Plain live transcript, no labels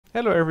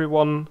Hello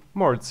everyone,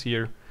 Moritz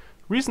here.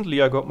 Recently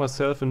I got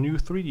myself a new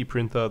 3D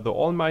printer, the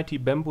almighty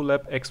Bambu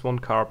Lab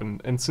X1 Carbon,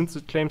 and since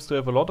it claims to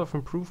have a lot of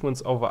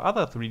improvements over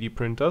other 3D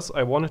printers,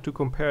 I wanted to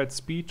compare its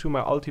speed to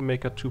my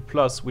Ultimaker 2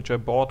 Plus, which I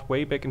bought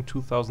way back in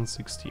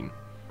 2016.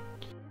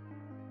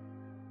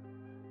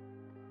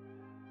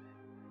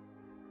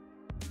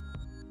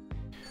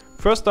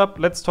 First up,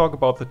 let's talk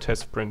about the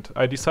test print.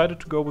 I decided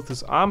to go with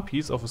this arm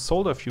piece of a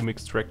solder fume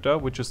extractor,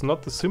 which is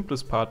not the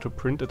simplest part to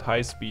print at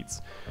high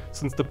speeds.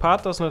 Since the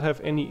part does not have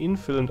any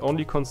infill and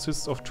only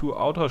consists of two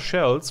outer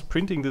shells,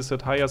 printing this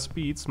at higher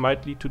speeds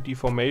might lead to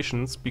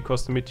deformations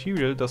because the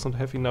material does not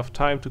have enough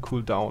time to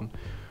cool down.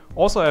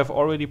 Also, I have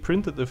already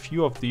printed a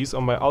few of these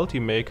on my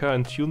Ultimaker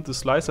and tuned the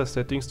slicer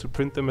settings to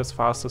print them as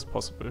fast as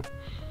possible.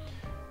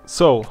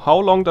 So, how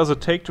long does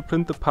it take to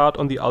print the part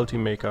on the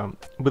Ultimaker?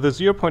 With a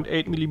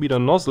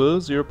 0.8mm nozzle,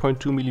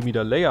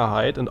 0.2mm layer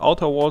height and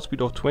outer wall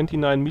speed of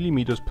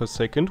 29mm per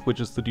second, which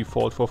is the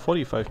default for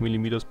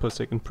 45mm per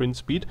second print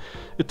speed,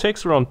 it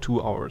takes around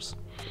 2 hours.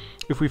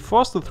 If we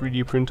force the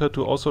 3D printer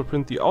to also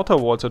print the outer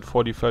walls at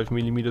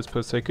 45mm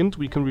per second,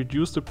 we can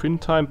reduce the print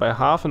time by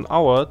half an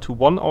hour to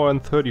 1 hour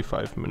and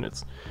 35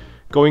 minutes.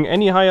 Going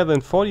any higher than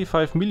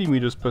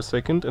 45mm per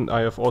second, and I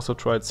have also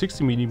tried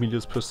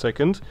 60mm per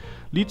second,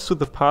 leads to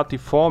the part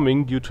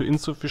deforming due to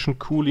insufficient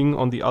cooling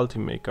on the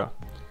Ultimaker.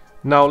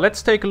 Now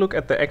let's take a look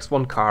at the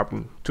X1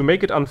 Carbon. To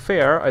make it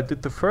unfair, I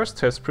did the first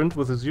test print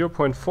with a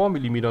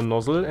 0.4mm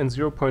nozzle and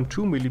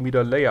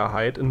 0.2mm layer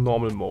height in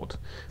normal mode.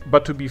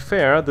 But to be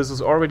fair, this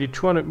is already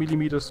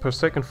 200mm per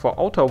second for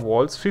outer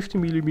walls,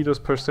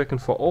 50mm per second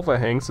for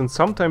overhangs and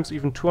sometimes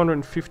even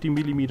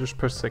 250mm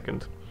per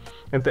second.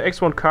 And the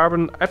X1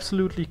 Carbon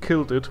absolutely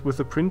killed it with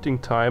a printing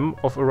time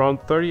of around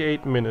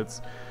 38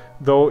 minutes.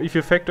 Though if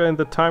you factor in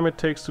the time it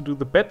takes to do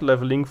the bed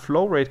leveling,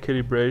 flow rate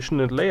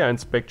calibration and layer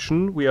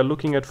inspection, we are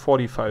looking at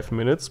 45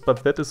 minutes,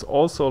 but that is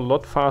also a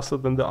lot faster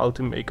than the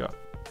Ultimaker.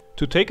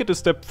 To take it a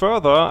step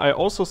further, I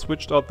also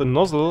switched out the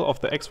nozzle of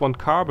the X1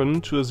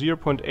 Carbon to a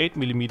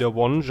 0.8mm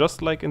one,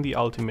 just like in the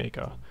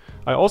Ultimaker.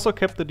 I also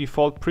kept the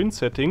default print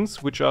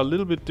settings, which are a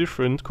little bit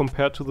different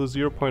compared to the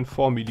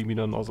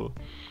 0.4mm nozzle.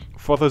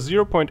 For the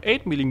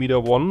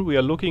 0.8mm one, we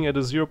are looking at a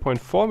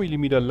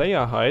 0.4mm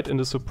layer height and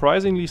a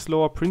surprisingly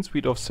slower print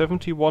speed of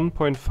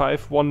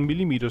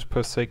 71.51mm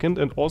per second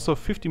and also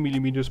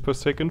 50mm per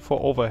second for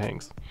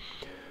overhangs.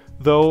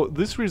 Though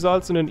this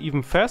results in an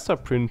even faster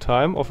print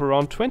time of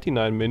around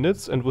 29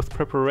 minutes and with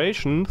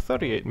preparation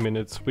 38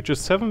 minutes, which is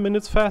 7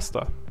 minutes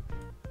faster.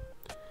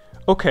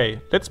 Okay,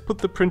 let's put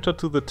the printer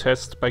to the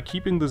test by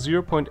keeping the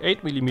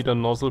 0.8mm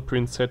nozzle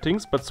print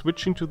settings but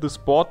switching to the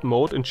sport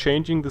mode and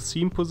changing the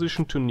seam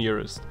position to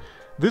nearest.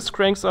 This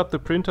cranks up the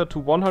printer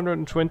to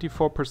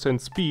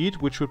 124%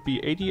 speed, which would be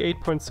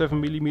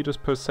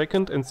 88.7mm per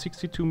second and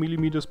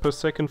 62mm per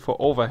second for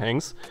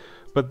overhangs,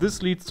 but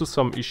this leads to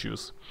some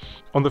issues.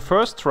 On the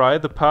first try,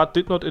 the part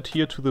did not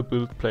adhere to the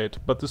build plate,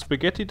 but the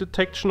spaghetti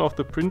detection of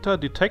the printer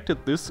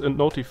detected this and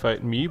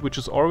notified me, which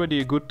is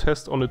already a good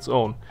test on its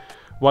own.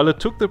 While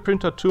it took the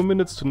printer 2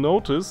 minutes to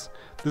notice,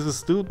 this is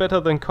still better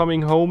than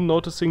coming home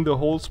noticing the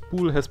whole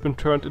spool has been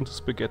turned into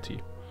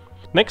spaghetti.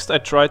 Next I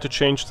tried to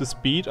change the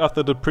speed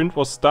after the print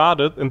was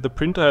started and the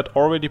printer had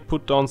already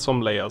put down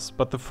some layers,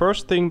 but the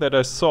first thing that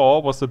I saw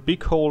was a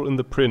big hole in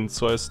the print,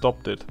 so I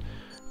stopped it.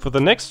 For the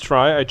next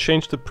try I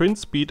changed the print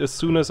speed as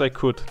soon as I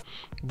could.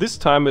 This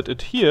time it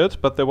adhered,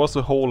 but there was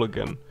a hole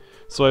again.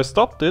 So I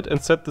stopped it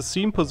and set the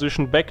seam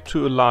position back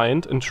to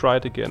aligned and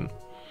tried again.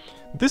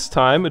 This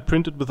time it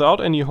printed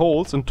without any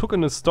holes and took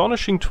an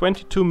astonishing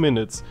 22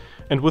 minutes,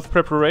 and with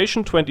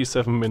preparation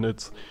 27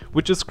 minutes,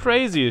 which is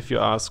crazy if you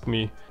ask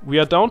me. We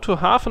are down to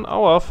half an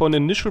hour for an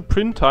initial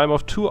print time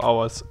of 2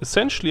 hours.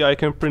 Essentially I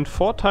can print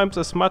 4 times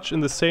as much in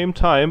the same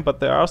time, but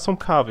there are some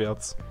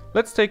caveats.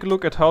 Let's take a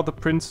look at how the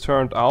prints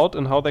turned out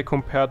and how they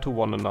compare to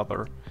one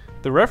another.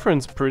 The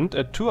reference print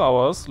at 2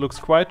 hours looks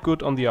quite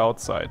good on the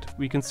outside.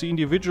 We can see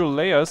individual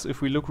layers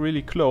if we look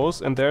really close,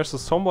 and there's a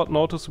somewhat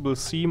noticeable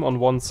seam on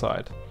one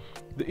side.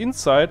 The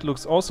inside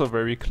looks also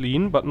very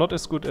clean, but not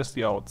as good as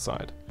the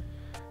outside.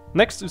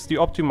 Next is the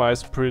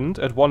optimized print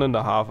at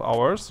 1.5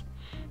 hours.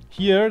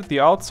 Here the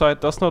outside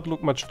does not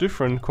look much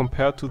different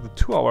compared to the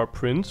 2-hour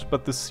print,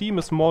 but the seam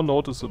is more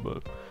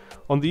noticeable.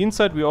 On the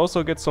inside we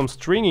also get some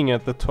stringing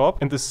at the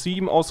top and the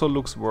seam also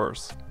looks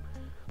worse.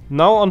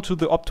 Now onto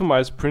the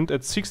optimized print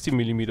at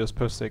 60mm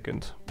per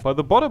second. While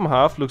the bottom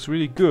half looks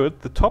really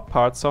good, the top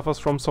part suffers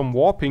from some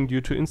warping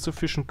due to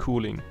insufficient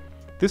cooling.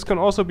 This can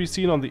also be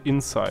seen on the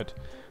inside.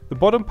 The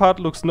bottom part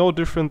looks no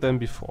different than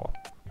before.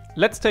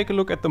 Let's take a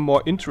look at the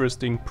more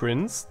interesting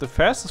prints. The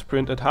fastest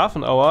print at half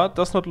an hour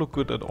does not look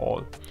good at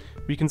all.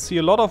 We can see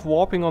a lot of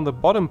warping on the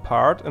bottom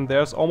part and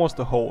there's almost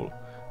a hole.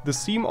 The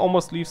seam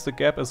almost leaves the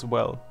gap as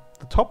well.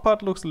 The top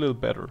part looks a little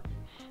better.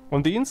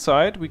 On the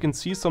inside we can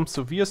see some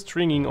severe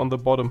stringing on the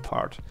bottom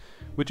part,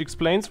 which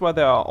explains why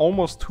there are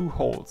almost 2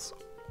 holes.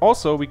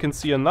 Also we can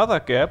see another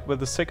gap where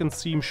the second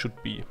seam should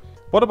be.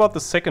 What about the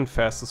second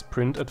fastest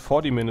print at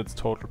 40 minutes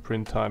total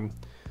print time?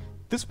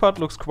 This part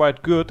looks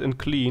quite good and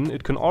clean.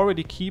 It can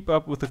already keep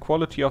up with the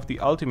quality of the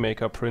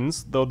Ultimaker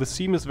prints, though the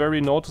seam is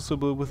very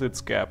noticeable with its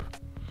gap.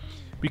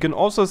 We can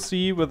also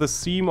see where the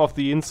seam of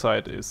the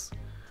inside is.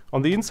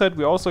 On the inside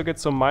we also get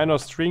some minor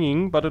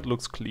stringing, but it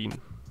looks clean.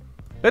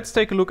 Let's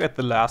take a look at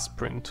the last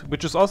print,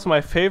 which is also my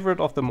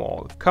favorite of them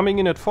all. Coming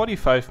in at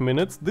 45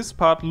 minutes, this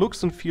part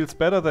looks and feels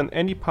better than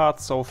any part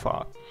so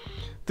far.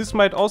 This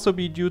might also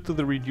be due to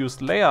the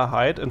reduced layer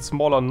height and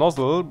smaller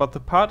nozzle, but the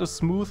part is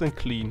smooth and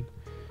clean.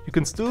 You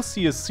can still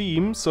see a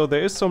seam, so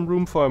there is some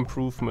room for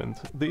improvement.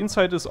 The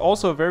inside is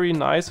also very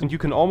nice and you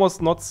can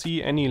almost not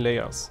see any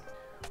layers.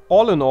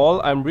 All in all,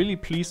 I'm really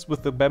pleased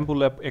with the Bambu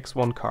Lab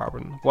X1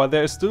 Carbon. While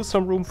there is still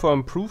some room for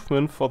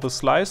improvement for the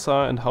slicer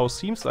and how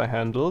seams are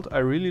handled, I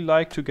really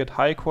like to get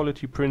high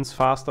quality prints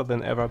faster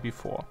than ever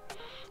before.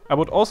 I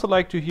would also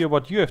like to hear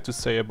what you have to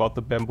say about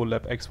the Bambu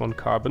Lab X1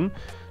 Carbon.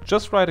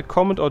 Just write a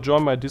comment or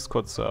join my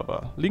Discord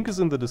server. Link is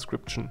in the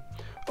description.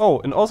 Oh,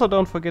 and also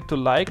don't forget to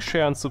like,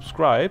 share and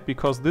subscribe,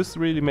 because this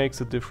really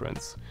makes a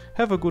difference.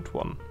 Have a good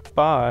one.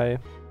 Bye!